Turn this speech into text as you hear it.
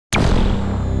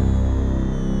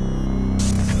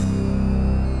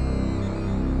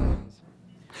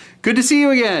Good to see you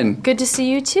again. Good to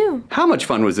see you too. How much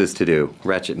fun was this to do,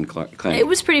 Ratchet and Clank? It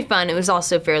was pretty fun. It was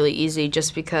also fairly easy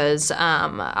just because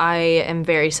I am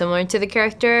very similar to the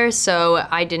character, so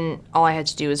all I had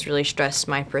to do was really stress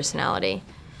my personality.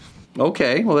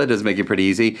 Okay, well that does make it pretty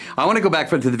easy. I want to go back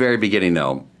to the very beginning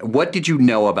though. What did you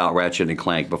know about Ratchet and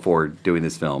Clank before doing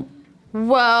this film?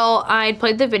 Well, I'd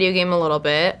played the video game a little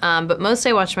bit, but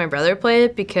mostly I watched my brother play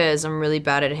it because I'm really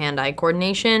bad at hand-eye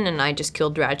coordination, and I just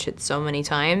killed Ratchet so many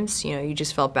times. You know, you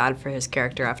just felt bad for his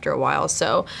character after a while,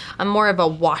 so I'm more of a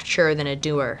watcher than a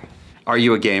doer. Are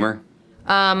you a gamer?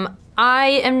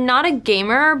 I am not a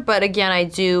gamer, but again,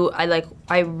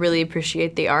 I really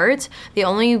appreciate the art. The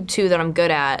only two that I'm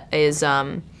good at is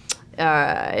Mortal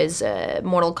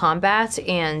Kombat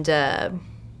and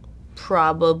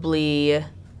probably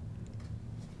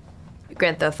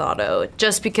Grand Theft Auto,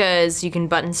 just because you can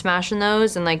button smash in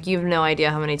those, and like you have no idea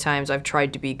how many times I've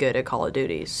tried to be good at Call of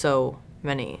Duty. So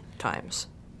many times.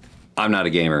 I'm not a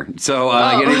gamer, so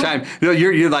like anytime. No,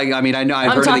 you're like, I mean, I know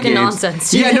I've heard of the games. I'm talking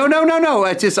nonsense. Yeah, no.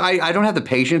 It's just I don't have the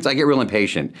patience. I get real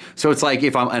impatient. So it's like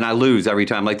I lose every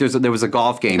time. Like there was a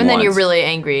golf game. And then once. you're really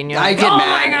angry, and you're like, I get oh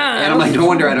mad, my God. and I'm like, no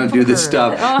wonder I don't do this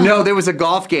stuff. No, there was a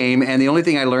golf game, and the only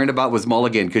thing I learned about was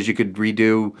mulligan because you could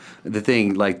redo the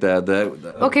thing, like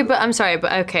the. Okay, but I'm sorry,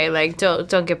 but okay, like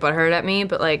don't get butthurt at me,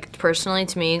 but like personally,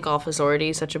 to me, golf is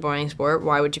already such a boring sport.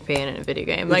 Why would you pay in a video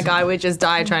game? Like I would just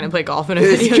die trying to play golf in a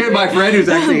video game. My friend who's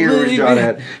actually here was shot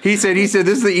at. He said this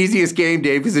is the easiest game,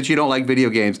 Dave, because you don't like video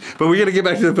games. But we're gonna get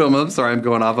back to the film. I'm sorry, I'm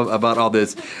going off about all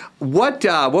this. What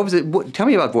was it? Tell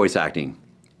me about voice acting,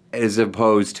 as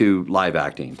opposed to live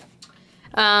acting.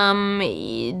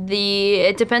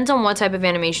 It depends on what type of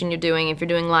animation you're doing. If you're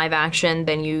doing live action,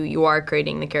 then you are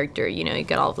creating the character. You know, you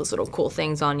get all those little cool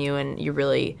things on you, and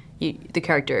the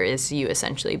character is you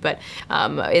essentially. But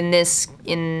in this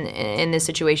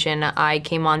situation, I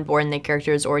came on board and the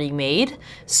character is already made,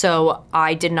 so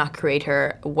I did not create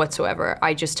her whatsoever.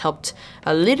 I just helped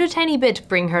a little tiny bit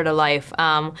bring her to life,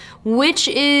 which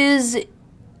is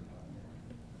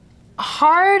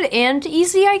hard and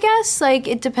easy, I guess. Like,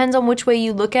 it depends on which way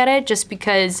you look at it, just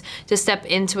because to step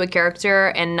into a character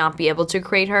and not be able to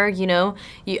create her, you know,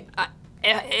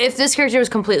 if this character was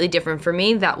completely different for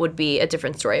me, that would be a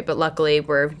different story, but luckily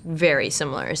we're very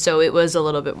similar, so it was a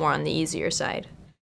little bit more on the easier side.